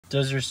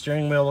Does your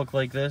steering wheel look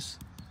like this?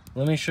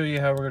 Let me show you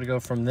how we're gonna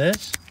go from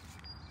this,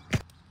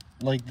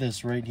 like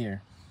this right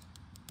here.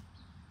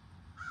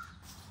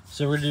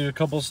 So we're gonna do a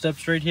couple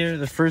steps right here.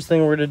 The first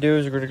thing we're gonna do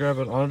is we're gonna grab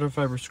an Auto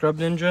Fiber Scrub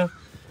Ninja,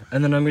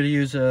 and then I'm gonna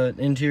use an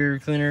interior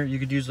cleaner. You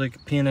could use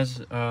like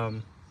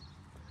PNS,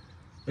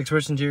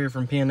 Express Interior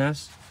from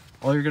PNS.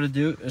 All you're gonna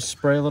do is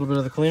spray a little bit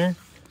of the cleaner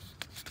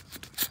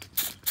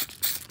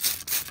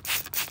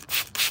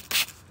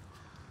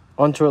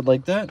onto it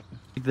like that,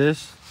 like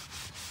this,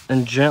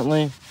 and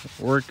gently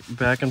work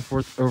back and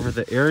forth over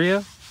the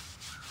area.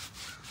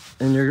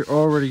 And you're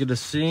already gonna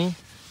see,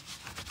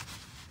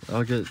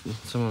 I'll get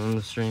some on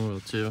the steering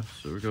wheel too,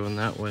 so we're going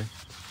that way.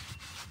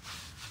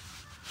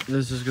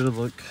 This is gonna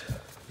look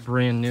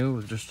brand new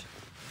with just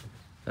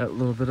that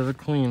little bit of a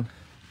clean.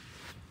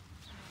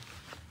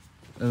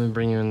 Let me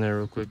bring you in there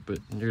real quick, but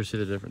you're gonna see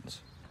the difference.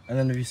 And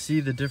then if you see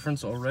the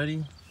difference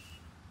already,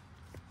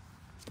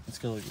 it's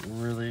gonna look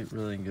really,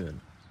 really good.